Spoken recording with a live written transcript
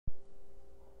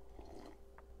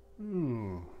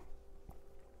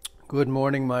Good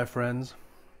morning, my friends.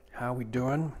 How we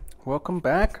doing? Welcome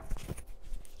back.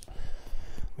 Let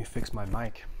me fix my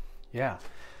mic. Yeah.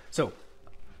 So,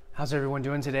 how's everyone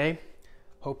doing today?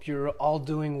 Hope you're all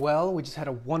doing well. We just had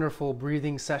a wonderful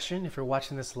breathing session if you're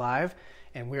watching this live,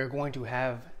 and we are going to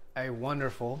have a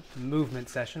wonderful movement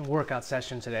session, workout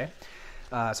session today.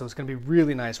 So it's going to be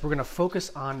really nice. We're going to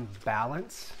focus on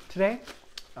balance today.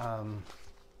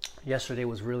 Yesterday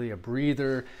was really a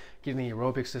breather, getting the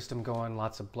aerobic system going,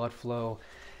 lots of blood flow.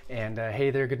 And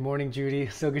hey there, good morning, Judy.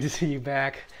 So good to see you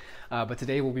back. But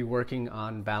today we'll be working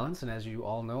on balance. And as you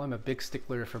all know, I'm a big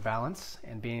stickler for balance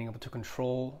and being able to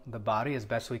control the body as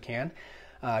best we can.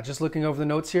 Just looking over the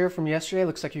notes here from yesterday,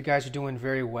 looks like you guys are doing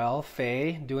very well.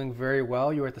 Faye, doing very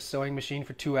well. You were at the sewing machine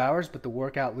for 2 hours, but the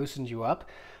workout loosened you up.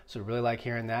 So really like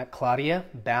hearing that. Claudia,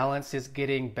 balance is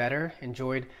getting better.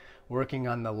 Enjoyed working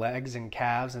on the legs and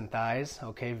calves and thighs.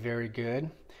 Okay, very good.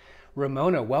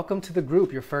 Ramona, welcome to the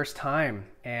group, your first time,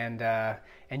 and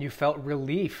you felt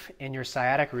relief in your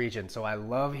sciatic region. So I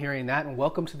love hearing that, and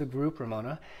welcome to the group,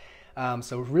 Ramona.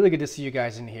 So really good to see you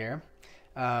guys in here.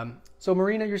 So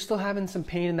Marina, you're still having some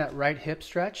pain in that right hip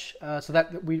stretch. So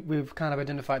that we've kind of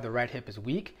identified the right hip is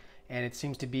weak, and it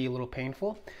seems to be a little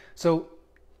painful. So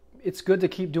it's good to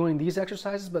keep doing these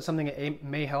exercises, but something that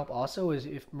may help also is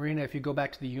Marina, if you go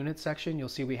back to the unit section, you'll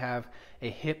see we have a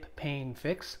hip pain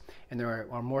fix, and there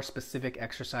are more specific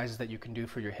exercises that you can do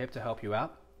for your hip to help you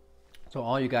out. So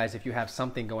all you guys, if you have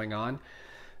something going on,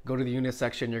 go to the unit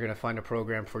section. You're going to find a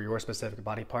program for your specific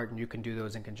body part, and you can do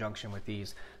those in conjunction with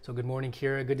these. So good morning,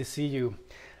 Kira. Good to see you.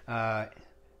 Yeah,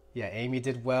 Amy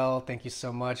did well. Thank you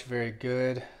so much. Very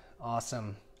good.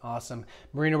 Awesome. Awesome.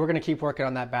 Marina, we're going to keep working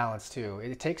on that balance too.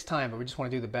 It takes time, but we just want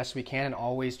to do the best we can and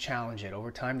always challenge it. Over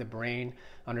time, the brain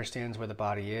understands where the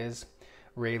body is.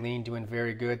 Raylene doing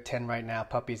very good. 10 right now.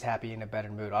 Puppy's happy, in a better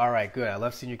mood. All right, good. I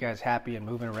love seeing you guys happy and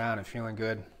moving around and feeling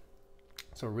good.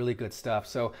 So really good stuff.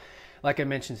 So like I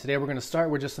mentioned, today we're going to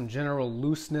start with just some general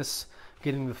looseness,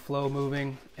 getting the flow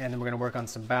moving, and then we're going to work on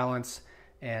some balance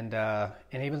and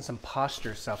even some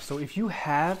posture stuff. So if you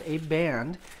have a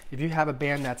band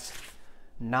that's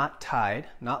not tied,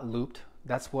 not looped,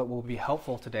 that's what will be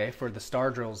helpful today for the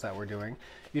star drills that we're doing.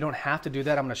 You don't have to do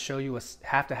that. I'm going to show you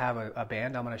have to have a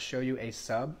band. I'm going to show you a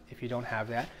sub if you don't have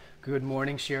that. Good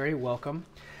morning, Sherry. Welcome.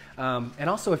 And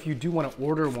also, if you do want to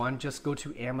order one, just go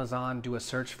to Amazon, do a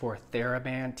search for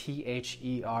TheraBand,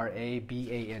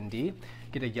 THERABAND.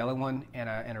 Get a yellow one and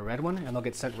a red one, and they'll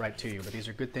get sent right to you. But these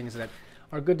are good things that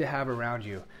are good to have around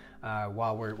you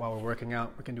while we're working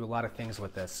out. We can do a lot of things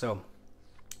with this. So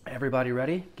everybody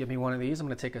ready? Give me one of these. I'm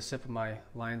going to take a sip of my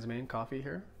Lion's Mane coffee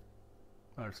here.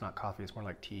 Oh, it's not coffee. It's more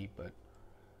like tea, but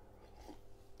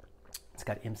it's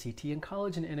got MCT and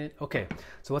collagen in it. Okay,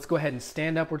 so let's go ahead and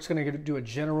stand up. We're just going to do a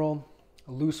general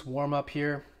loose warm-up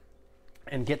here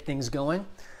and get things going.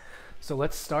 So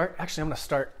let's start. Actually, I'm going to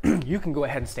start. You can go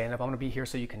ahead and stand up. I'm going to be here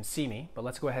so you can see me, but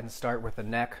let's go ahead and start with the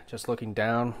neck, just looking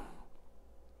down,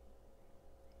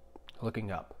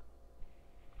 looking up,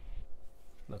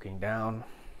 looking down,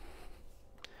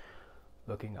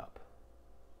 looking up,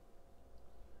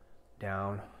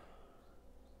 down,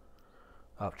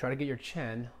 up. Try to get your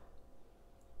chin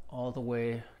all the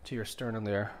way to your sternum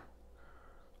there,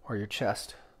 or your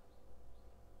chest.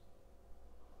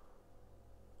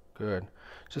 Good.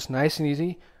 Just nice and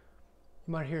easy.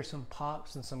 You might hear some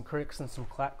pops and some cricks and some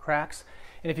cracks.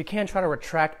 And if you can, try to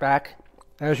retract back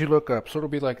as you look up. So it'll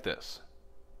be like this.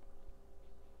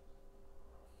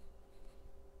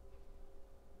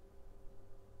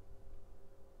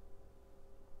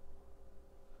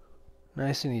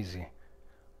 Nice and easy.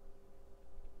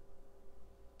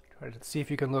 Try to see if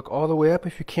you can look all the way up.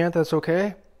 If you can't, that's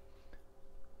okay.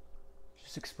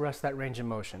 Just express that range of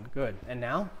motion. Good. And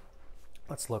now,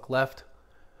 let's look left,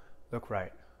 look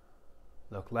right.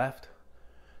 Look left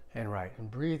and right. And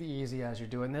breathe easy as you're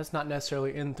doing this. Not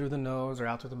necessarily in through the nose or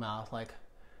out through the mouth like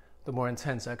the more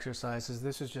intense exercises.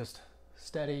 This is just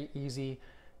steady, easy,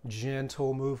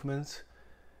 gentle movements.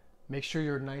 Make sure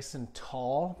you're nice and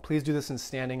tall. Please do this in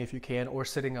standing if you can, or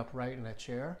sitting upright in a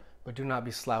chair, but do not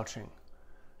be slouching.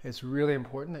 It's really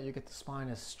important that you get the spine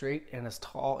as straight and as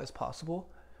tall as possible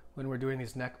when we're doing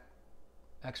these neck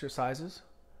exercises.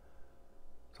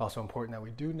 It's also important that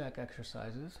we do neck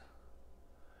exercises.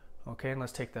 Okay, and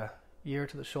let's take the ear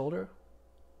to the shoulder.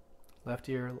 Left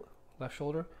ear, left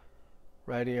shoulder.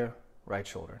 Right ear, right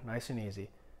shoulder. Nice and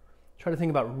easy. Try to think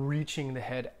about reaching the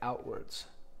head outwards.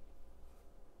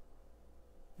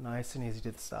 Nice and easy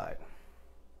to the side.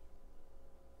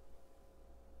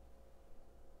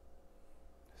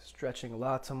 Stretching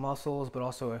lots of muscles, but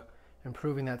also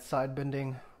improving that side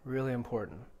bending, really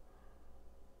important.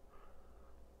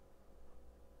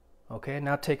 Okay,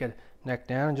 now take a neck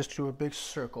down and just do a big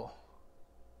circle.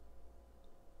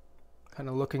 Kind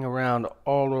of looking around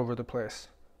all over the place.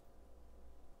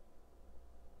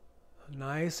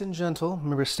 Nice and gentle.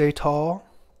 Remember, stay tall.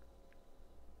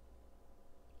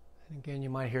 And again, you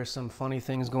might hear some funny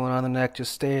things going on in the neck.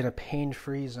 Just stay in a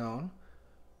pain-free zone.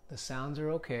 The sounds are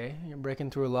okay. You're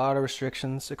breaking through a lot of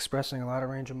restrictions, expressing a lot of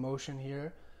range of motion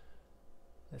here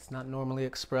that's not normally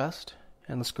expressed.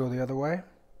 And let's go the other way,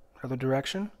 other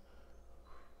direction.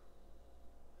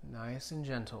 Nice and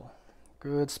gentle.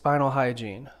 Good spinal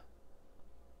hygiene.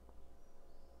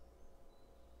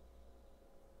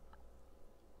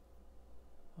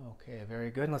 Okay,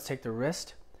 very good. And let's take the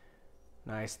wrist.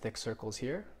 Nice thick circles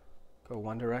here. Go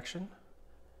one direction.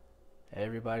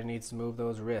 Everybody needs to move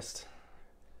those wrists.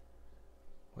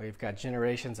 We've got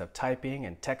generations of typing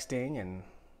and texting and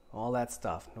all that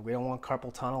stuff. We don't want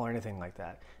carpal tunnel or anything like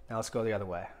that. Now let's go the other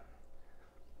way.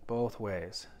 Both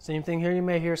ways. Same thing here. You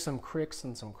may hear some cricks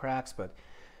and some cracks, but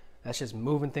that's just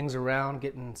moving things around,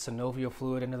 getting synovial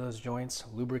fluid into those joints,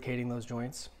 lubricating those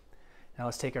joints. Now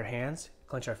let's take our hands,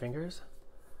 clench our fingers.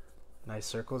 Nice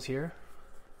circles here.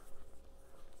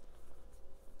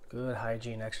 Good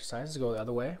hygiene exercises. Go the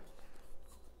other way.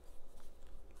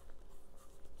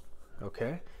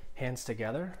 Okay, hands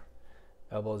together,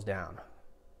 elbows down,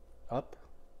 up,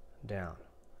 down,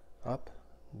 up,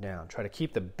 down. Try to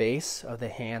keep the base of the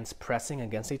hands pressing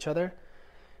against each other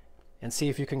and see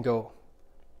if you can go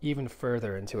even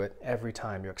further into it every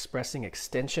time. You're expressing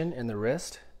extension in the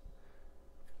wrist,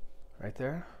 right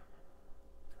there.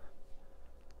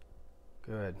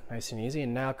 Good, nice and easy.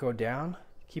 And now go down,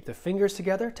 keep the fingers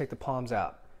together, take the palms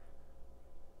out.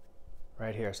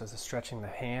 Right here, so this is stretching the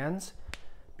hands.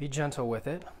 Be gentle with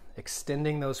it,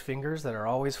 extending those fingers that are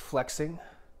always flexing,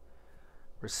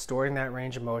 restoring that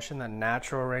range of motion, that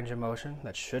natural range of motion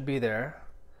that should be there.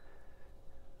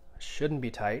 It shouldn't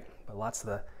be tight, but lots of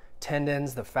the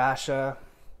tendons, the fascia,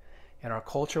 in our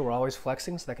culture we're always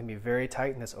flexing, so that can be very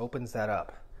tight, and this opens that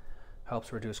up.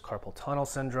 Helps reduce carpal tunnel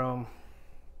syndrome,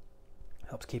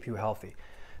 helps keep you healthy.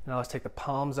 Now let's take the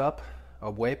palms up,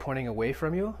 away, pointing away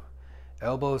from you.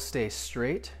 Elbows stay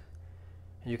straight.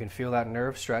 And you can feel that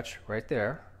nerve stretch right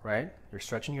there, right? You're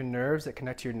stretching your nerves that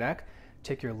connect to your neck.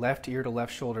 Take your left ear to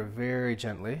left shoulder very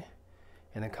gently,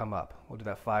 and then come up. We'll do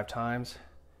that 5 times.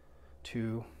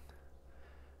 2,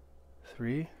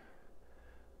 3,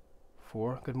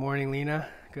 4. Good morning, Lena.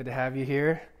 Good to have you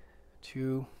here.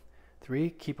 2, 3.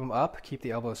 Keep them up. Keep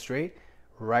the elbows straight.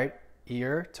 Right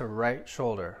ear to right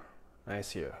shoulder.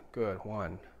 Nice here. Good.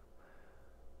 1,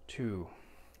 2,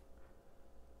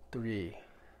 3,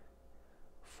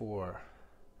 4,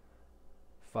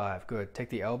 5. Good. Take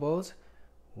the elbows.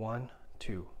 1,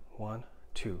 2, 1,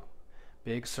 2.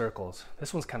 Big circles.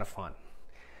 This one's kind of fun.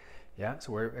 Yeah,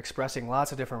 so we're expressing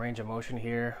lots of different range of motion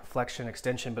here. Flexion,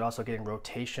 extension, but also getting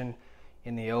rotation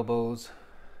in the elbows.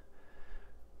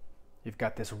 You've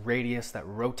got this radius that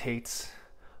rotates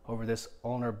over this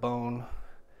ulnar bone.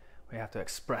 We have to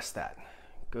express that.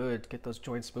 Good. Get those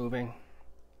joints moving.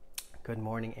 Good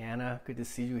morning, Anna. Good to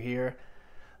see you here.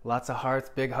 Lots of hearts,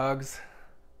 big hugs.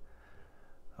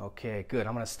 Okay, good.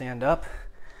 I'm going to stand up.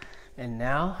 And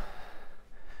now,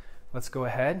 let's go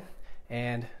ahead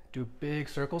and do big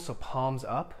circles. So palms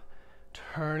up,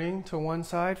 turning to one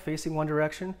side, facing one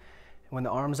direction. And when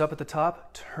the arm's up at the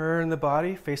top, turn the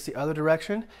body, face the other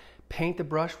direction. Paint the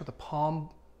brush with the palm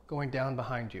going down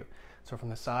behind you. So from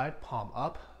the side, palm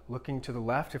up, looking to the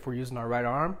left if we're using our right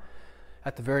arm.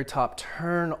 At the very top,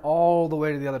 turn all the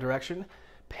way to the other direction.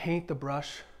 Paint the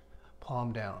brush,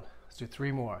 palm down. Let's do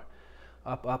 3 more.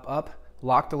 Up, up, up.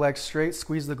 Lock the legs straight,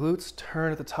 squeeze the glutes,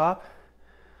 turn at the top,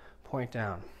 point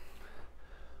down.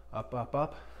 Up, up,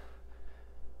 up.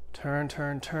 Turn,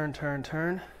 turn, turn, turn,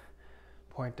 turn.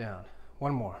 Point down.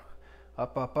 1 more.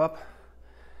 Up, up, up.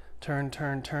 Turn,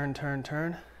 turn, turn, turn,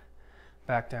 turn.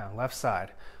 Back down. Left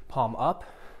side. Palm up.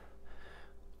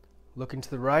 Looking to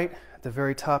the right. At the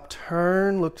very top,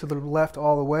 turn. Look to the left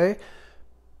all the way.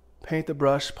 Paint the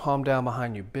brush, palm down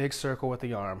behind you. Big circle with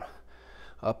the arm.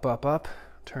 Up, up, up.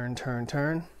 Turn, turn,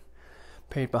 turn.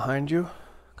 Paint behind you.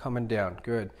 Coming down.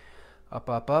 Good. Up,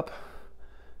 up, up.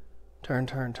 Turn,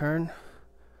 turn, turn.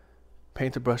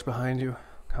 Paint the brush behind you.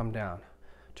 Come down.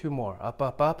 2 more. Up,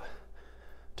 up, up.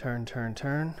 Turn, turn,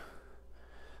 turn.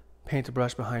 Paint the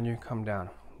brush behind you. Come down.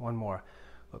 1 more.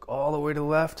 Look all the way to the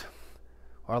left.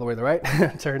 All the way to the right.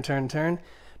 Turn, turn, turn.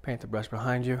 Paint the brush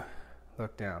behind you.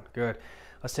 Look down. Good.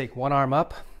 Let's take one arm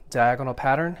up. Diagonal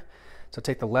pattern. So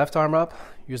take the left arm up.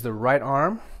 Use the right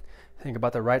arm. Think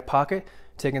about the right pocket.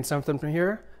 Taking something from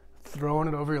here. Throwing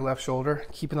it over your left shoulder.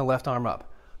 Keeping the left arm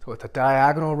up. So with a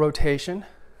diagonal rotation.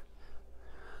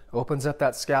 Opens up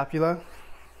that scapula,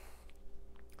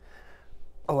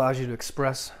 allows you to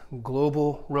express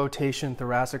global rotation,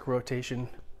 thoracic rotation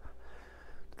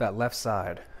to that left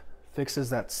side. Fixes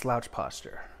that slouch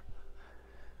posture.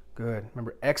 Good.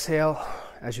 Remember, exhale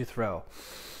as you throw.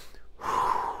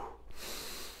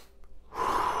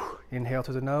 Inhale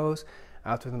through the nose,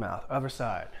 out through the mouth. Other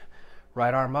side.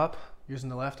 Right arm up, using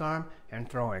the left arm, and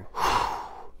throwing.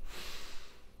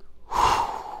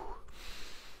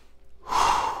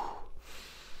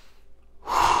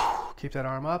 Keep that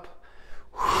arm up.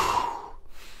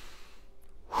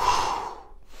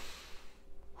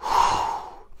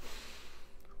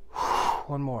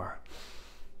 One more.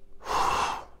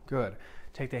 Good.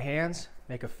 Take the hands,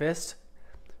 make a fist.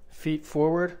 Feet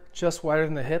forward, just wider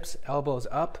than the hips, elbows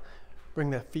up. Bring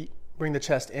the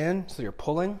chest in so you're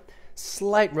pulling.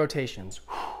 Slight rotations.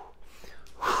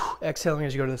 Exhaling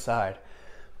as you go to the side.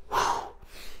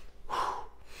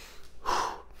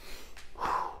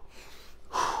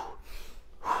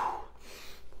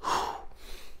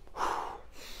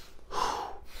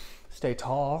 Stay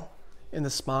tall in the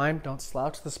spine. Don't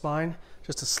slouch the spine.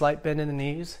 Just a slight bend in the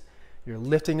knees. You're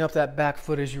lifting up that back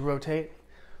foot as you rotate.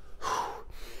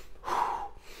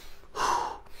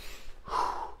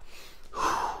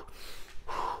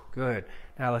 Good.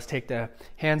 Now let's take the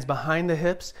hands behind the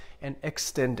hips and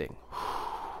extending.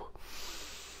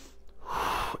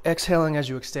 Exhaling as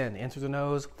you extend. In through the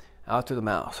nose, out through the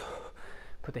mouth.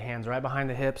 Put the hands right behind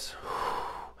the hips.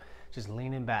 Just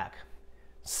leaning back.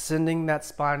 Sending that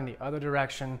spine in the other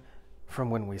direction from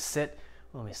when we sit,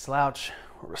 when we slouch.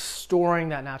 We're restoring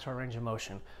that natural range of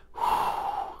motion.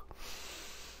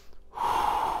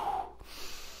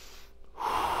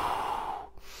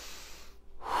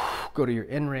 Go to your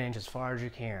in range as far as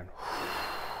you can.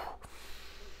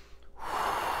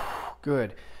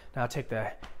 Good. Now take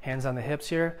the hands on the hips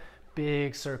here.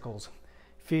 Big circles.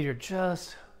 Feet are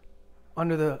just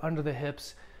under the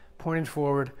hips, pointing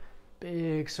forward.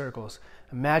 Big circles.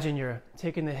 Imagine you're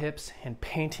taking the hips and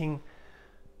painting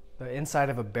the inside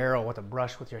of a barrel with a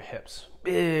brush with your hips.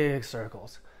 Big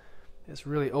circles. This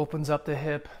really opens up the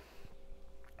hip,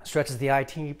 stretches the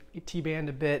IT band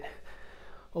a bit,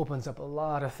 opens up a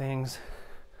lot of things.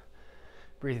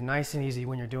 Breathe nice and easy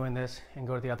when you're doing this and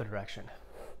go to the other direction.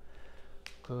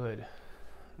 Good.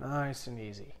 Nice and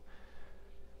easy.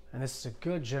 And this is a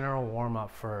good general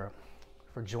warm-up for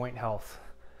joint health.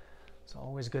 It's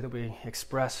always good that we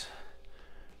express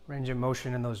range of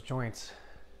motion in those joints.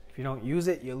 If you don't use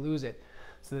it, you lose it.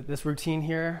 So this routine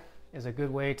here is a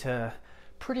good way to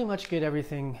pretty much get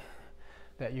everything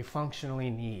that you functionally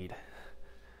need.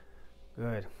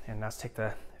 Good. And let's take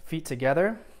the feet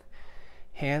together.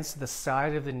 Hands to the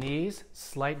side of the knees.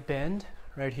 Slight bend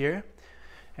right here.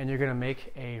 And you're going to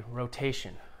make a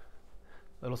rotation.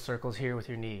 Little circles here with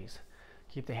your knees.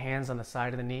 Keep the hands on the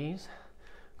side of the knees.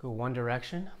 Go one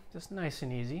direction. Just nice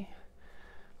and easy.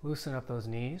 Loosen up those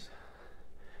knees.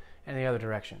 And the other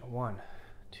direction. 1,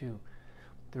 2,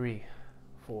 3,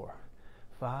 4,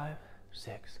 5,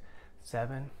 6,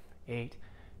 7, 8,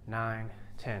 9,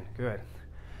 10. Good.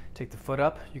 Take the foot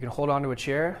up. You can hold on to a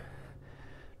chair.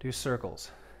 Do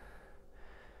circles.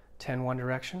 10 one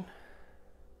direction.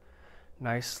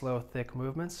 Nice, slow, thick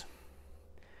movements.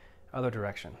 Other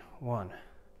direction. 1,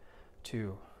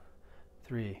 2,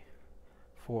 3,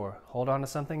 4. Hold on to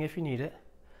something if you need it.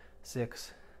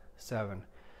 6, 7,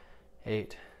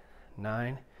 8,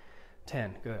 9,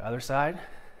 10. Good. Other side.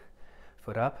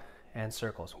 Foot up and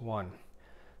circles. 1,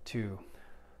 2,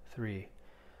 3,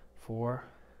 4,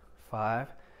 5,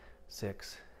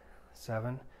 6,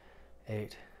 7,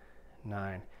 8,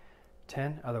 9,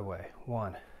 10. Other way.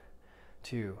 1,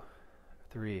 2,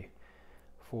 3,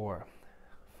 4,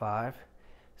 5,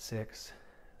 6,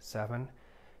 7,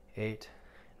 8,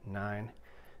 9,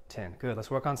 10. Good. Let's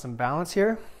work on some balance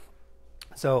here.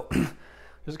 So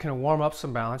just kind of warm up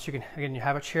some balance. You can, again, you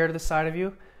have a chair to the side of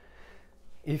you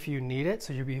if you need it.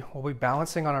 So we'll be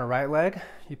balancing on our right leg.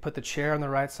 You put the chair on the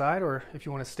right side, or if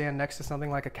you want to stand next to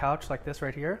something like a couch like this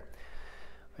right here.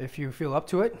 If you feel up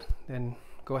to it, then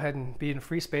go ahead and be in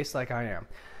free space like I am.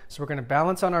 So we're going to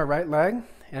balance on our right leg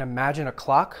and imagine a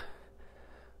clock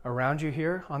around you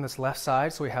here on this left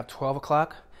side. So we have 12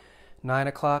 o'clock, 9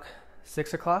 o'clock,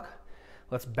 6 o'clock.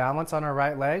 Let's balance on our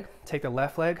right leg. Take the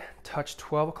left leg, touch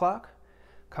 12 o'clock,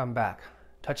 come back.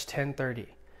 Touch 10:30,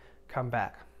 come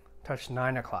back. Touch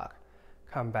 9 o'clock,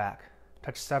 come back.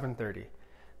 Touch 7:30,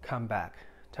 come back.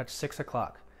 Touch 6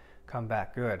 o'clock, come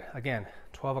back. Good. Again,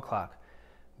 12 o'clock,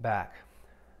 back.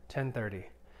 10:30,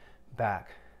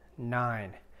 back.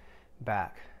 9,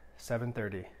 back.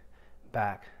 7:30,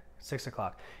 back. 6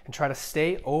 o'clock. And try to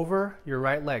stay over your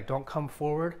right leg. Don't come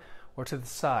forward or to the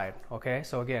side, okay?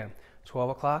 So again,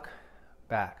 12 o'clock,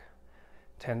 back.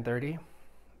 10:30,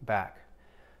 back.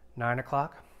 9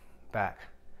 o'clock, back.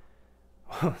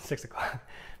 6 o'clock,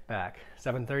 back.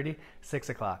 7:30, 6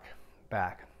 o'clock,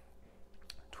 back.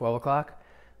 12 o'clock,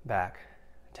 back.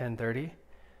 10:30,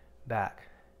 back.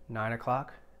 9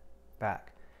 o'clock,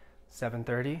 back.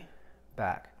 7:30,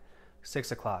 back.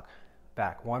 6 o'clock,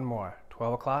 back. One more.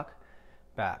 12 o'clock,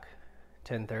 back.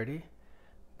 10:30,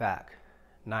 back.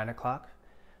 9 o'clock,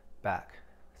 back.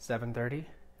 7:30,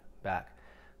 back.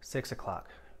 6 o'clock,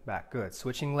 back. Good.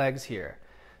 Switching legs here.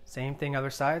 Same thing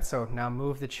other side. So now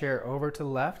move the chair over to the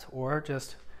left or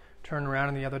just turn around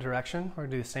in the other direction. We're going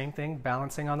to do the same thing,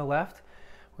 balancing on the left.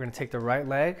 We're going to take the right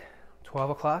leg, 12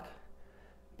 o'clock,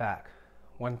 back.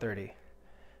 1:30,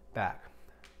 back.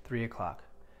 3 o'clock,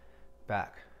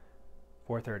 back.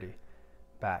 4:30,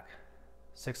 back.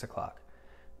 6 o'clock,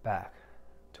 back.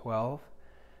 12,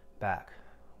 back.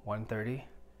 1:30,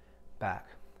 back.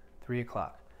 3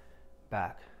 o'clock,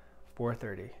 back.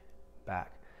 4:30,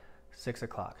 back. 6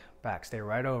 o'clock, back. Stay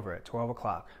right over it. 12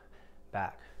 o'clock,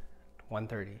 back.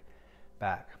 1:30,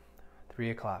 back.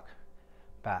 3 o'clock,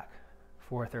 back.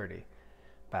 4:30,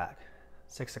 back.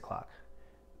 6 o'clock,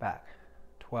 back.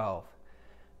 12,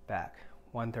 back.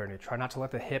 1:30. Try not to let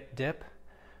the hip dip.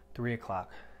 3 o'clock,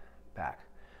 back.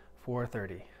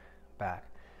 4:30, back.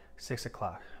 6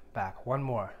 o'clock, back. One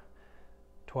more.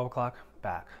 12 o'clock,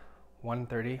 back.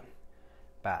 1:30,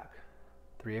 back.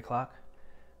 3 o'clock,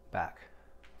 back.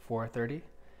 4:30,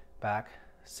 back.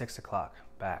 6 o'clock,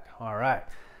 back. All right,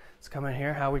 let's come in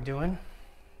here. How we doing?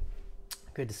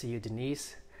 Good to see you,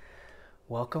 Denise.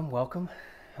 Welcome, welcome.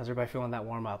 How's everybody feeling that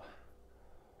warm up?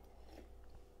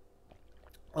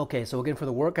 Okay, so again, for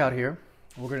the workout here,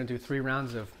 we're going to do 3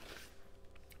 rounds of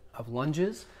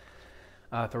lunges,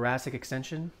 thoracic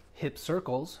extension, hip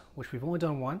circles, which we've only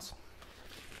done once,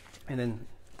 and then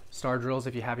star drills.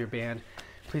 If you have your band,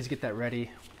 please get that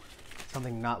ready,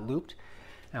 something not looped.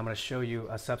 And I'm going to show you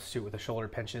a substitute with the shoulder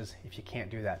pinches if you can't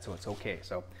do that, so it's okay.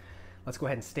 So let's go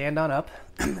ahead and stand on up,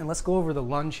 and let's go over the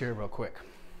lunge here real quick.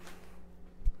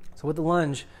 So with the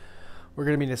lunge, we're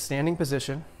going to be in a standing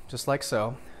position, just like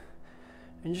so.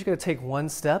 And you're just going to take one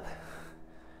step,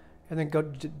 and then go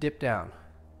dip down.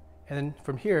 And then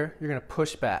from here, you're going to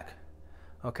push back.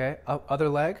 Okay, other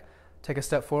leg, take a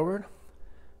step forward,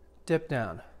 dip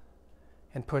down,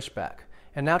 and push back.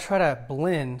 And now try to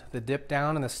blend the dip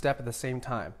down and the step at the same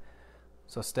time.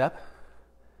 So step,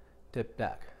 dip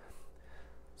back,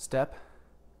 step,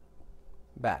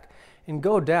 back. And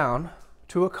go down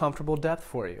to a comfortable depth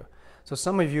for you. So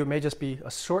some of you, it may just be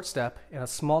a short step and a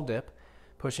small dip,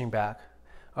 pushing back.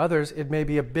 Others, it may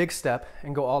be a big step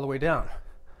and go all the way down.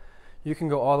 You can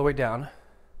go all the way down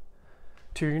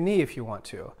to your knee if you want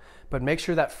to, but make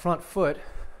sure that front foot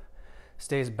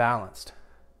stays balanced,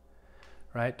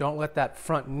 right? Don't let that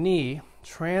front knee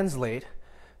translate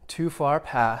too far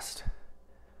past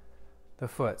the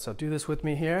foot. So do this with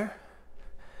me here.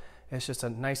 It's just a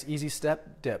nice easy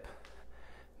step, dip.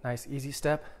 Nice easy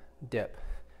step, dip.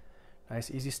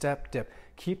 Nice easy step, dip.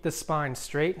 Keep the spine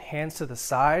straight, hands to the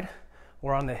side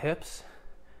or on the hips.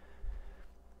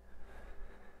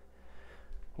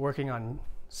 Working on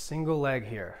single leg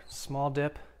here. Small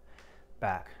dip,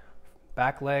 back.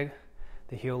 Back leg,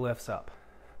 the heel lifts up.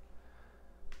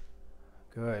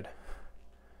 Good.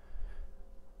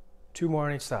 2 more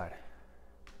on each side.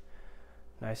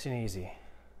 Nice and easy.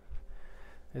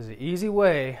 This is an easy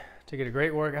way to get a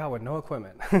great workout with no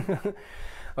equipment.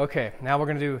 Okay, now we're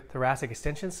going to do thoracic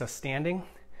extension. So standing,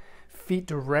 feet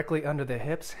directly under the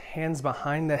hips, hands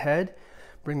behind the head.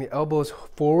 Bring the elbows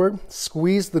forward,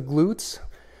 squeeze the glutes,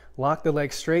 lock the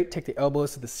legs straight, take the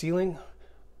elbows to the ceiling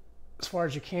as far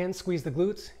as you can, squeeze the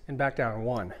glutes, and back down.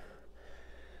 1,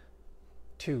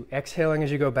 2, exhaling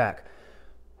as you go back.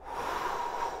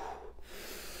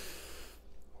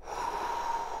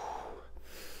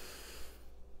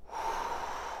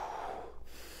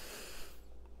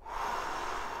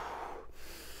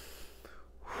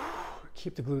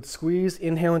 Keep the glutes squeezed,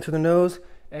 inhaling through the nose,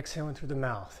 exhaling through the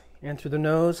mouth. In through the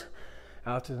nose,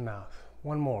 out through the mouth.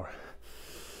 1 more.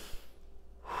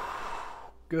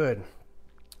 Good.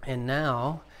 And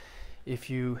now, if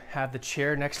you have the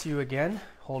chair next to you again,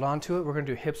 hold on to it. We're going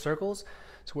to do hip circles.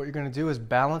 So what you're going to do is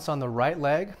balance on the right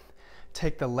leg,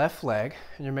 take the left leg,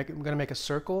 and you're going to make a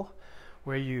circle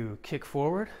where you kick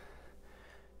forward,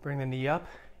 bring the knee up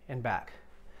and back,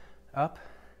 up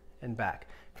and back.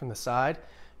 From the side,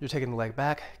 you're taking the leg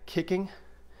back, kicking,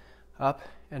 up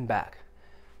and back,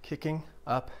 kicking,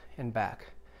 up and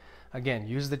back. Again,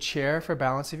 use the chair for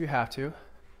balance if you have to.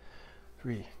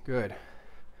 3, good.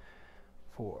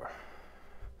 4,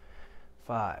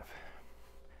 5,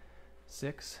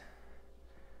 6,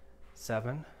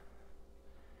 7,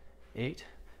 8.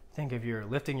 Think if you're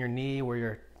lifting your knee where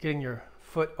you're getting your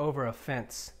foot over a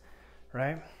fence,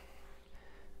 right?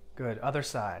 Good. Other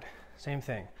side. Same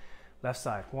thing. Left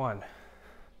side. 1,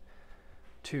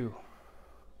 2,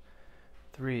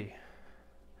 3,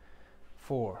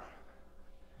 4,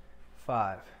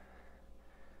 5,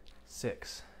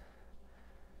 6,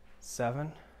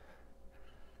 7,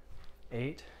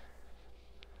 8,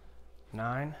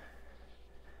 9,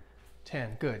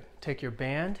 10. Good. Take your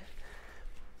band.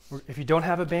 If you don't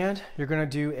have a band, you're going to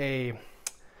do a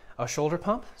shoulder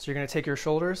pump. So you're going to take your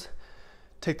shoulders,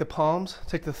 take the palms,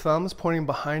 take the thumbs pointing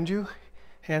behind you,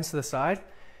 hands to the side,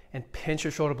 and pinch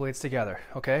your shoulder blades together,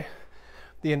 okay?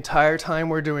 The entire time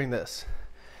we're doing this.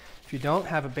 If you don't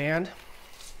have a band,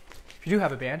 if you do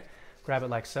have a band, grab it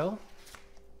like so.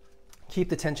 Keep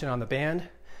the tension on the band.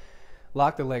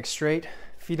 Lock the legs straight,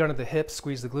 feet under the hips,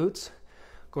 squeeze the glutes.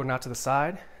 Go out to the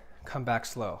side, come back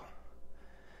slow.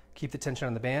 Keep the tension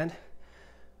on the band.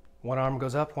 One arm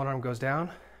goes up, one arm goes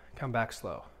down, come back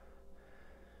slow.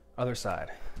 Other side,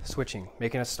 switching,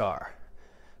 making a star.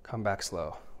 Come back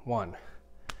slow. 1.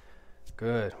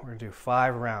 Good. We're going to do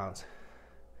 5 rounds.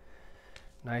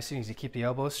 Nice and easy. Keep the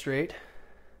elbows straight.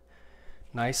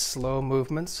 Nice slow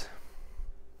movements.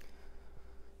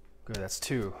 Good. That's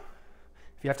 2.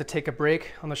 If you have to take a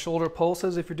break on the shoulder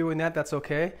pulses, if you're doing that, that's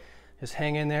okay. Just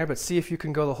hang in there, but see if you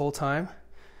can go the whole time.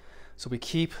 So we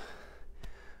keep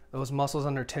those muscles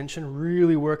under tension,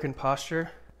 really work in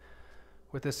posture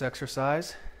with this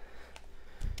exercise.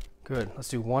 Good. Let's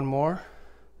do one more.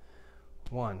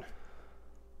 1,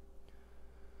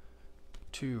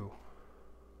 2,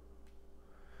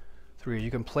 3.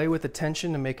 You can play with the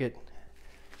tension to make it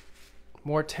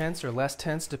more tense or less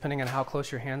tense depending on how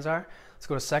close your hands are. Let's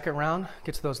go to second round,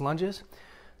 get to those lunges.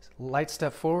 Light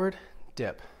step forward,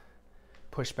 dip,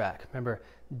 push back. Remember,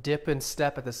 dip and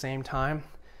step at the same time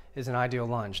is an ideal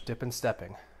lunge, dip and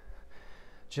stepping.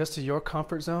 Just to your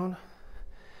comfort zone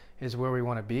is where we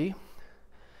want to be,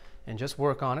 and just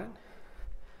work on it.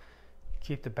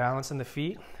 Keep the balance in the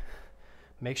feet.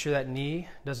 Make sure that knee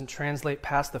doesn't translate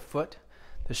past the foot.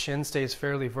 The shin stays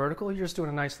fairly vertical. You're just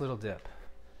doing a nice little dip.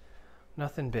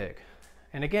 Nothing big.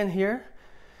 And again here,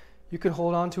 you can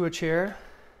hold on to a chair,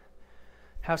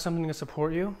 have something to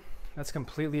support you. That's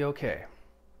completely okay.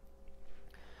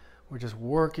 We're just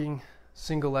working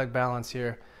single leg balance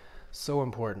here. So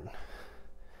important.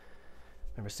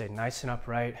 Remember, stay nice and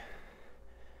upright.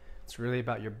 It's really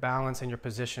about your balance and your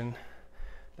position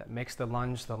that makes the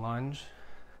lunge the lunge.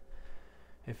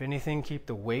 If anything, keep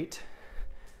the weight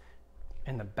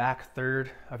in the back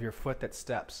third of your foot that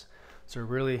steps. So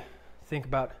really think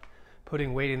about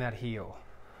putting weight in that heel.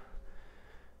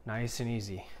 Nice and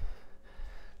easy.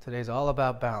 Today's all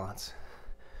about balance.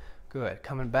 Good.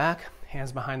 Coming back,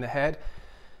 hands behind the head,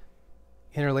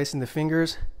 interlacing the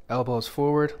fingers, elbows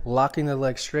forward, locking the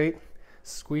legs straight,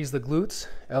 squeeze the glutes,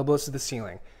 elbows to the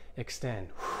ceiling. Extend.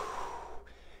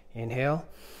 Inhale.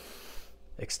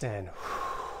 Extend.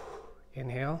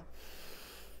 Inhale.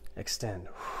 Extend.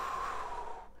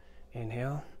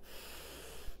 Inhale.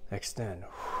 Extend.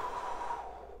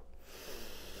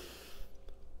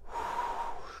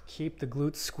 Keep the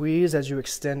glutes squeezed as you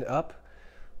extend up.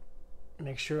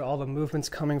 Make sure all the movement's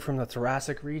coming from the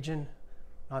thoracic region,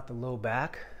 not the low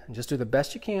back. And just do the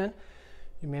best you can.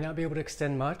 You may not be able to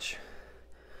extend much.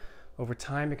 Over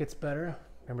time, it gets better.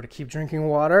 Remember to keep drinking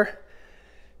water.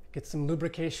 Get some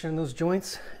lubrication in those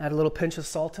joints. Add a little pinch of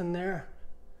salt in there.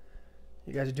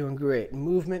 You guys are doing great.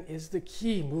 Movement is the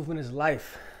key. Movement is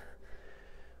life.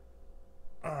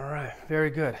 All right, very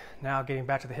good. Now getting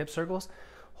back to the hip circles.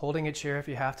 Holding a chair if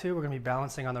you have to. We're going to be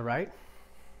balancing on the right.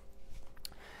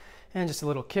 And just a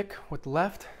little kick with the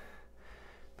left.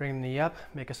 Bring the knee up.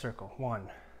 Make a circle. 1,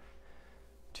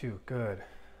 2. Good.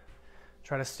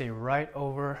 Try to stay right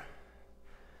over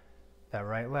that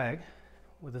right leg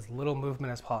with as little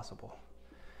movement as possible.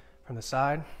 From the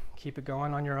side, keep it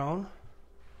going on your own.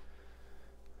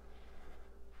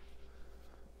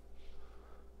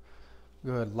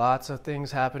 Good. Lots of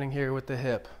things happening here with the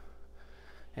hip.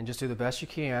 And just do the best you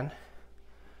can,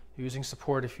 using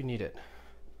support if you need it.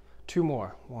 2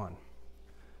 more. 1,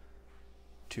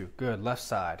 2. Good. Left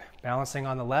side. Balancing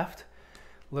on the left.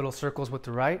 Little circles with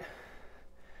the right.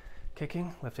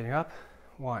 Kicking, lifting up.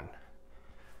 1,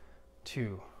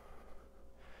 2,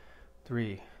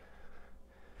 3,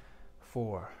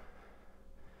 4,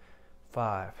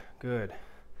 5. Good.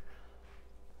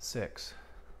 6,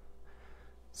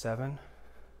 7,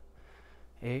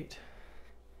 8,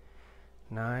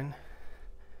 9,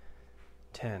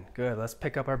 10. Good. Let's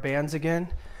pick up our bands again.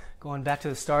 Going back to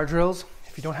the star drills.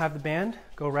 If you don't have the band,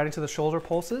 go right into the shoulder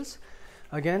pulses.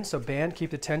 Again, so band,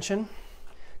 keep the tension.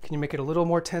 Can you make it a little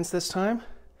more tense this time?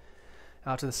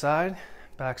 Out to the side,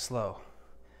 back slow.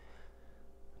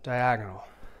 Diagonal,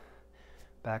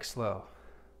 back slow.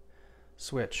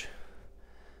 Switch,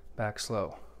 back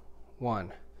slow.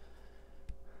 1.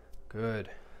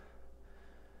 Good.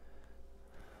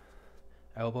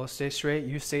 Elbows stay straight,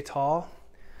 you stay tall.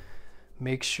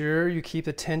 Make sure you keep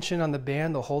the tension on the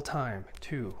band the whole time.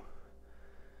 2.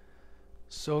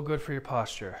 So good for your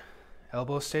posture.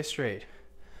 Elbows stay straight.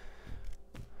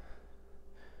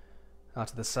 Out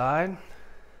to the side.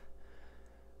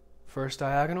 First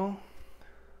diagonal.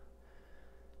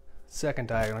 Second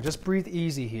diagonal. Just breathe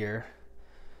easy here.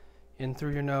 In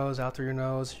through your nose, out through your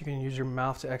nose. You can use your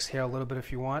mouth to exhale a little bit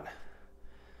if you want.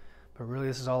 But really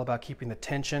this is all about keeping the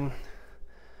tension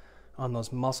on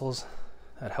those muscles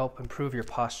that help improve your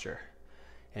posture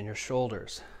and your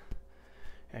shoulders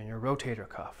and your rotator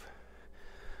cuff.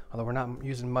 Although we're not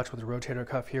using much with the rotator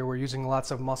cuff here, we're using lots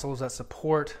of muscles that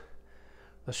support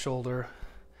the shoulder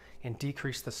and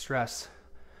decrease the stress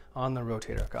on the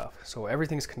rotator cuff. So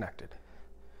everything's connected.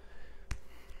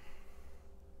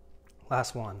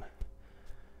 Last one.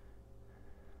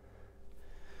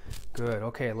 Good.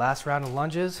 Okay, last round of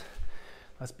lunges.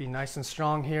 Let's be nice and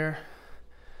strong here.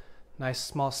 Nice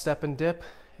small step and dip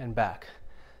and back.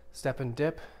 Step and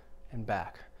dip and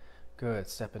back. Good.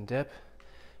 Step and dip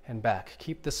and back.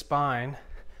 Keep the spine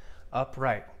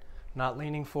upright. Not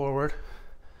leaning forward.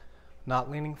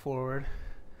 Not leaning forward.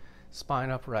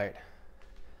 Spine upright.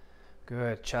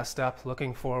 Good. Chest up,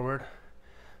 looking forward.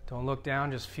 Don't look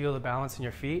down, just feel the balance in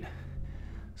your feet.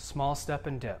 Small step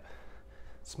and dip.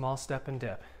 Small step and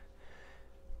dip.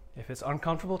 If it's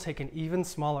uncomfortable, take an even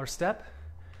smaller step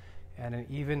and an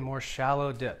even more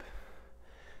shallow dip.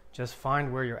 Just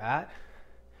find where you're at,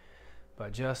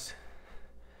 but just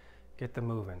get the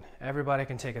moving. Everybody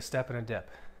can take a step and a dip.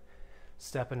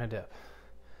 Step and a dip.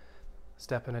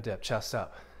 Step and a dip. Chest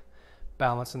up.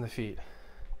 Balance in the feet.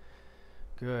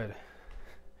 Good.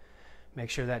 Make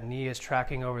sure that knee is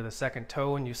tracking over the second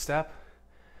toe when you step.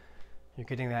 You're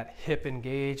getting that hip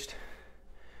engaged,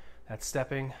 that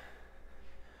stepping.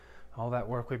 All that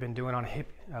work we've been doing on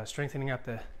hip, strengthening up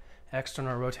the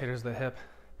external rotators of the hip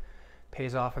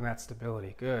pays off in that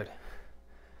stability. Good.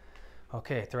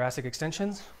 Okay, thoracic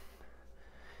extensions.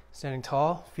 Standing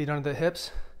tall, feet under the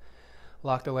hips.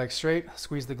 Lock the legs straight,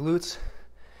 squeeze the glutes.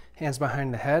 Hands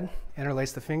behind the head,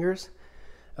 interlace the fingers.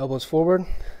 Elbows forward,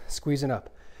 squeezing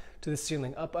up to the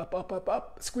ceiling. Up, up, up, up,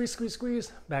 up. Squeeze, squeeze,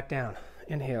 squeeze. Back down.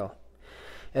 Inhale.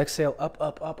 Exhale, up,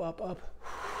 up, up, up, up.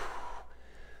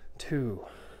 2.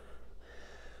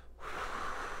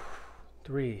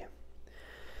 3.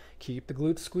 Keep the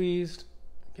glutes squeezed.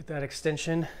 Get that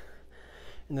extension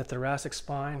in the thoracic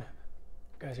spine.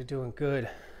 You guys are doing good.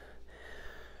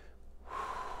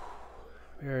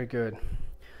 Very good.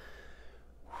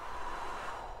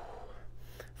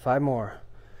 5 more.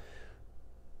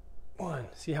 1.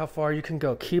 See how far you can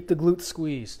go. Keep the glutes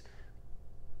squeezed.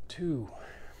 2.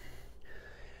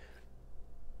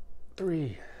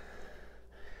 3.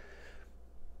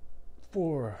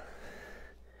 4.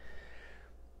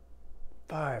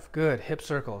 5. Good. Hip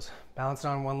circles. Balance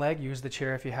on one leg. Use the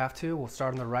chair if you have to. We'll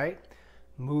start on the right.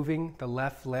 Moving the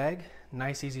left leg.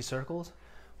 Nice easy circles.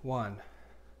 1.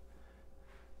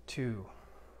 2.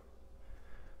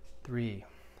 3.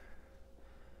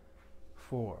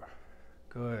 4.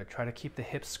 Good. Try to keep the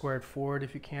hips squared forward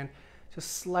if you can.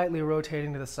 Just slightly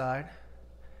rotating to the side.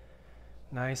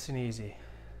 Nice and easy.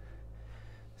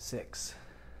 6.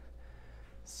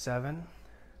 7.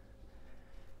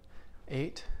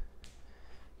 8.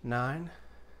 9.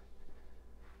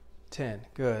 10.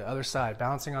 Good. Other side.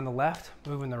 Balancing on the left,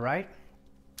 moving the right,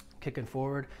 kicking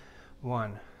forward.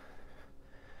 1.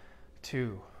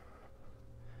 2.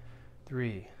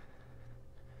 3.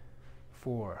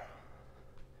 4.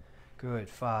 Good.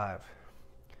 5.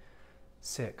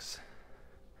 6.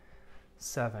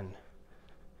 7.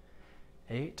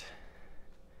 8.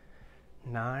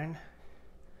 9.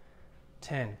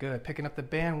 10. Good. Picking up the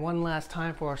band one last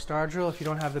time for our star drill. If you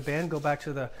don't have the band, go back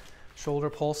to the shoulder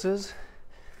pulses.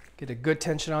 Get a good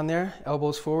tension on there.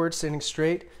 Elbows forward, standing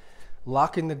straight.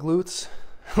 Locking the glutes.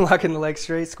 Locking the legs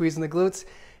straight, squeezing the glutes.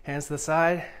 Hands to the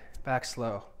side. Back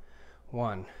slow.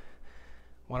 1.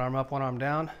 One arm up, one arm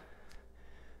down.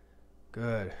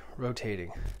 Good.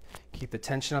 Rotating. Keep the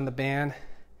tension on the band.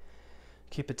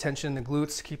 Keep the tension in the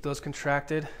glutes. Keep those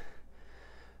contracted.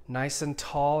 Nice and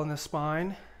tall in the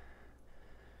spine.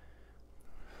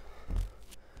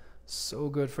 So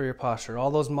good for your posture.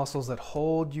 All those muscles that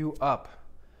hold you up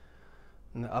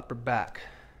in the upper back.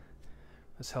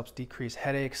 This helps decrease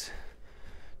headaches,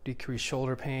 decrease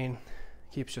shoulder pain,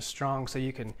 keeps you strong so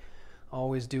you can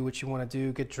always do what you want to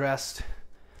do, get dressed,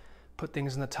 put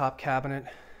things in the top cabinet.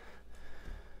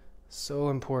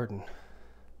 So important.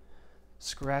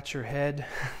 Scratch your head.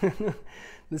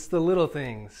 It's the little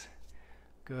things.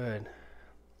 Good.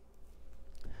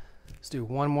 Let's do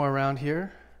one more round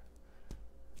here.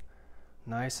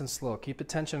 Nice and slow. Keep the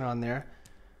tension on there.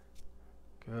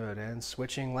 Good. And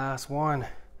switching, last one.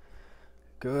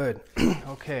 Good.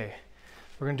 Okay.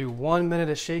 We're going to do 1 minute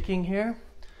of shaking here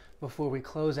before we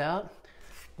close out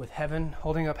with heaven,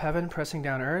 holding up heaven, pressing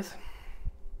down earth.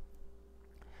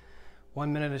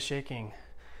 1 minute of shaking.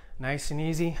 Nice and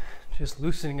easy. Just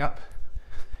loosening up.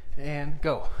 And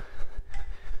go.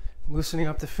 Loosening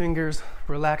up the fingers,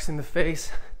 relaxing the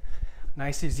face.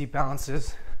 Nice easy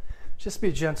bounces. Just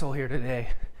be gentle here today.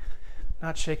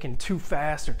 Not shaking too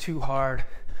fast or too hard.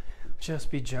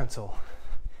 Just be gentle.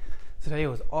 Today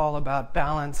was all about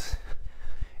balance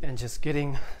and just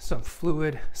getting some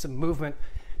fluid, some movement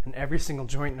in every single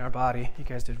joint in our body. You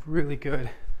guys did really good.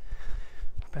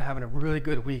 Been having a really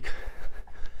good week.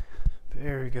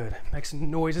 Very good. Make some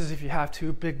noises if you have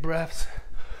to. Big breaths.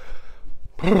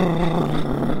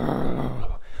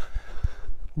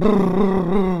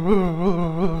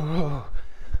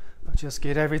 Just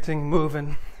get everything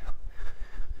moving.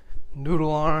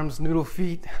 Noodle arms, noodle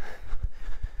feet.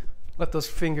 Let those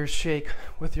fingers shake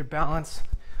with your balance.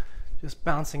 Just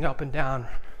bouncing up and down.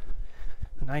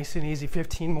 Nice and easy.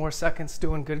 15 more seconds.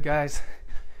 Doing good, guys.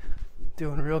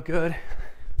 Doing real good.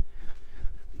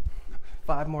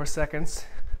 5 more seconds.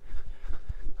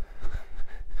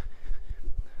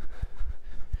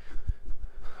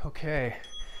 Okay.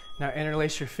 Now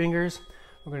interlace your fingers.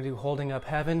 We're going to do holding up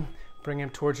heaven. Bring them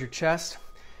towards your chest.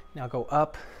 Now go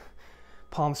up.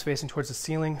 Palms facing towards the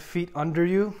ceiling. Feet under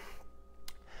you.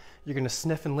 You're going to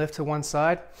sniff and lift to one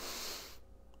side.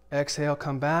 Exhale,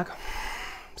 come back.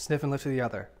 Sniff and lift to the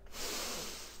other.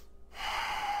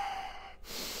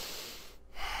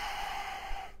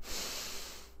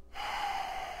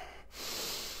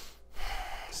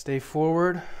 Stay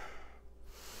forward.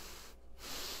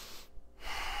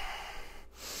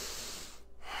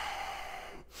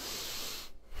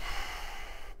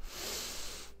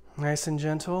 Nice and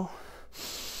gentle.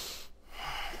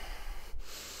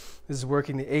 This is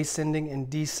working the ascending and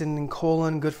descending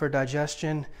colon, good for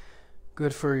digestion,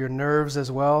 good for your nerves as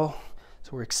well. So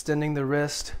we're extending the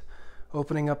wrist,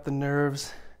 opening up the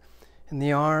nerves in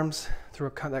the arms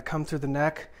that come through the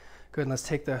neck. Good, and let's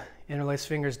take the interlaced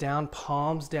fingers down,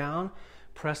 palms down,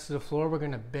 press to the floor. We're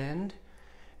going to bend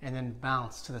and then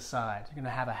bounce to the side. You're going to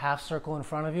have a half circle in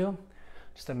front of you.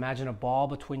 Just imagine a ball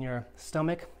between your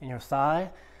stomach and your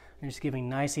thigh. You're just giving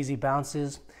nice, easy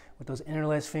bounces with those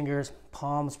interlaced fingers,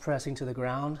 palms pressing to the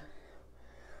ground.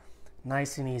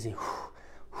 Nice and easy.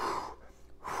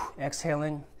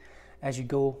 Exhaling as you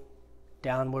go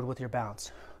downward with your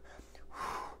bounce.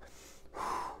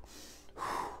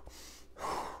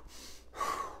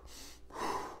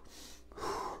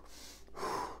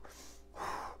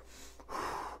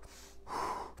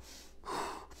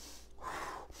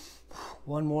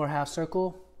 One more half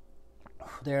circle,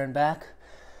 there and back.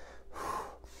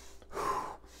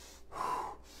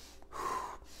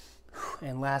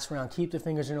 And last round, keep the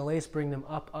fingers interlaced, bring them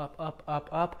up, up, up, up,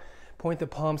 up. Point the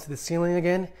palms to the ceiling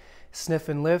again. Sniff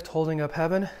and lift, holding up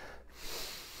heaven.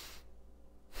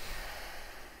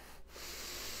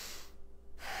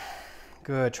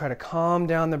 Good, try to calm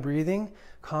down the breathing,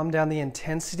 calm down the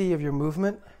intensity of your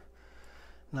movement.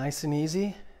 Nice and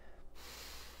easy.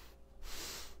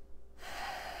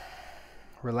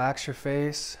 Relax your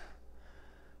face,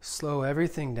 slow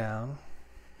everything down.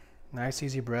 Nice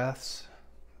easy breaths.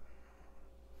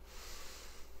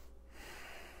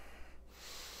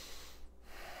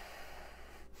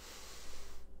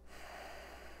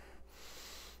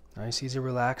 Nice easy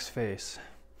relaxed face.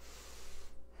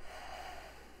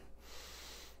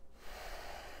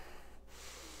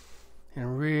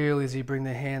 And real easy, bring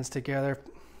the hands together,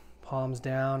 palms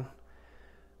down,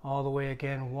 all the way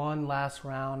again. One last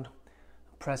round.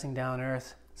 Pressing down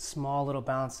earth, small little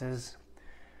bounces,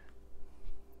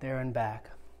 there and back,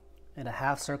 and a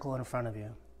half circle in front of you.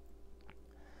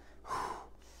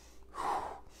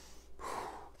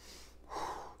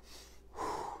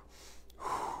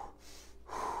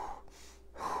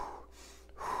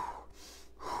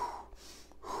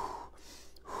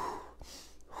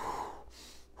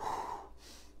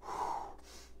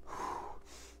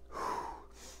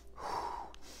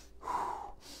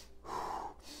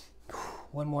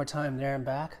 One more time, there and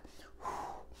back.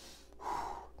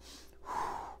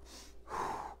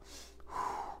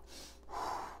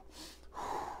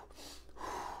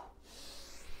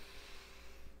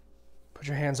 Put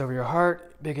your hands over your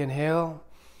heart. Big inhale.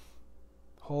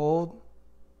 Hold.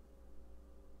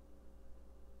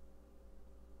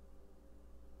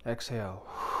 Exhale.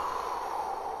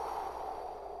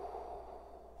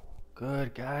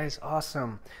 Good, guys.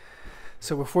 Awesome.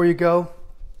 So before you go,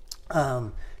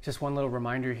 just one little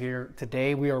reminder here.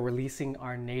 Today we are releasing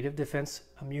our Native Defense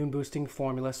Immune Boosting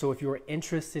Formula. So if you are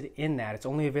interested in that, it's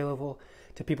only available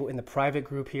to people in the private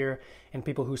group here and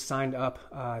people who signed up,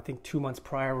 I think 2 months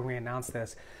prior when we announced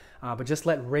this. But just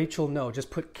let Rachel know. Just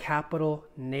put capital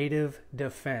Native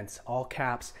Defense, all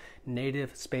caps,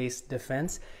 Native space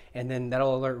Defense, and then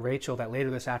that'll alert Rachel that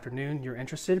later this afternoon you're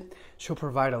interested. She'll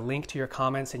provide a link to your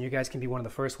comments, and you guys can be one of the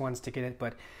first ones to get it.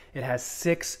 But it has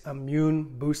 6 immune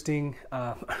boosting.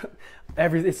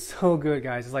 It's so good,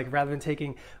 guys. It's like rather than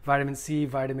taking vitamin C,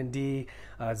 vitamin D,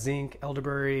 zinc,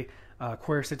 elderberry,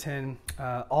 quercetin,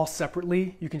 all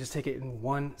separately, you can just take it in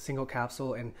one single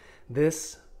capsule. And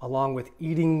this, along with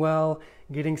eating well,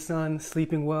 getting sun,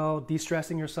 sleeping well,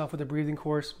 de-stressing yourself with a breathing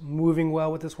course, moving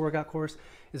well with this workout course,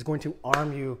 is going to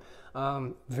arm you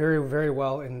very, very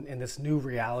well in this new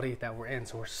reality that we're in.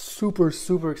 So we're super,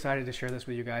 super excited to share this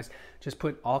with you guys. Just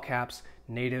put all caps,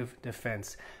 Native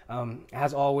Defense.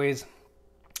 As always,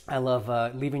 I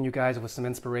love leaving you guys with some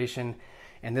inspiration.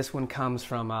 And this one comes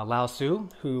from Lao Tzu,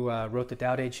 who wrote the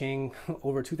Tao Te Ching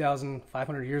over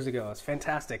 2,500 years ago. It's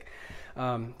fantastic.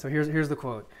 So here's the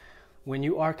quote. When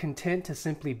you are content to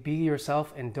simply be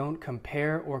yourself and don't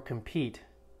compare or compete,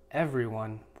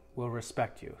 everyone will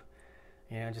respect you.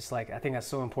 You know, just like, I think that's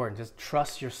so important. Just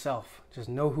trust yourself. Just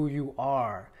know who you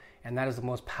are. And that is the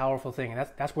most powerful thing. And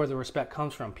that's where the respect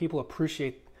comes from. People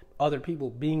appreciate other people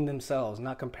being themselves,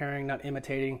 not comparing, not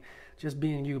imitating, just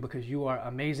being you, because you are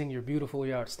amazing, you're beautiful,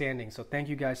 you're outstanding. So thank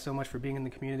you guys so much for being in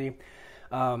the community.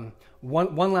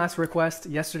 One last request.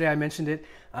 Yesterday I mentioned it,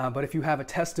 but if you have a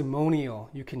testimonial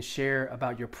you can share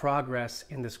about your progress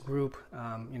in this group,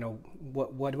 you know,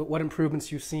 what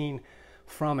improvements you've seen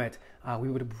from it, we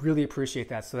would really appreciate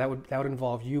that. So that would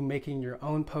involve you making your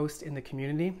own post in the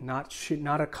community, not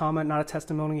a comment, not a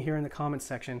testimony here in the comment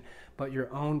section, but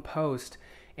your own post,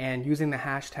 and using the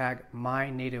hashtag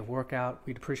 #MyNativeWorkout.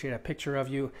 We'd appreciate a picture of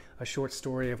you, a short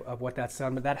story of what that's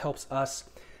done, but that helps us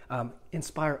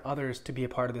inspire others to be a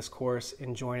part of this course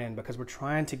and join in, because we're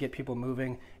trying to get people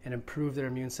moving and improve their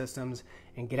immune systems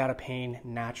and get out of pain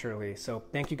naturally. So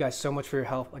thank you guys so much for your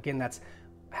help. Again, that's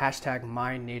hashtag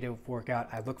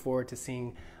 #MyNativeWorkout. I look forward to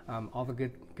seeing all the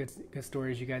good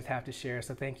stories you guys have to share.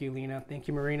 So thank you, Lena. Thank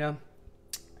you, Marina.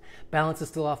 Balance is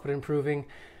still off, but improving.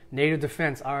 Native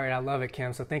Defense. All right, I love it,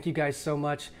 Kim. So thank you guys so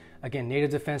much. Again, Native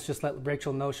Defense, just let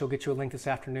Rachel know. She'll get you a link this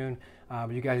afternoon.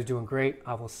 You guys are doing great.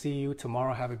 I will see you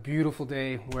tomorrow. Have a beautiful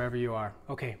day wherever you are.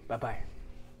 Okay, bye-bye.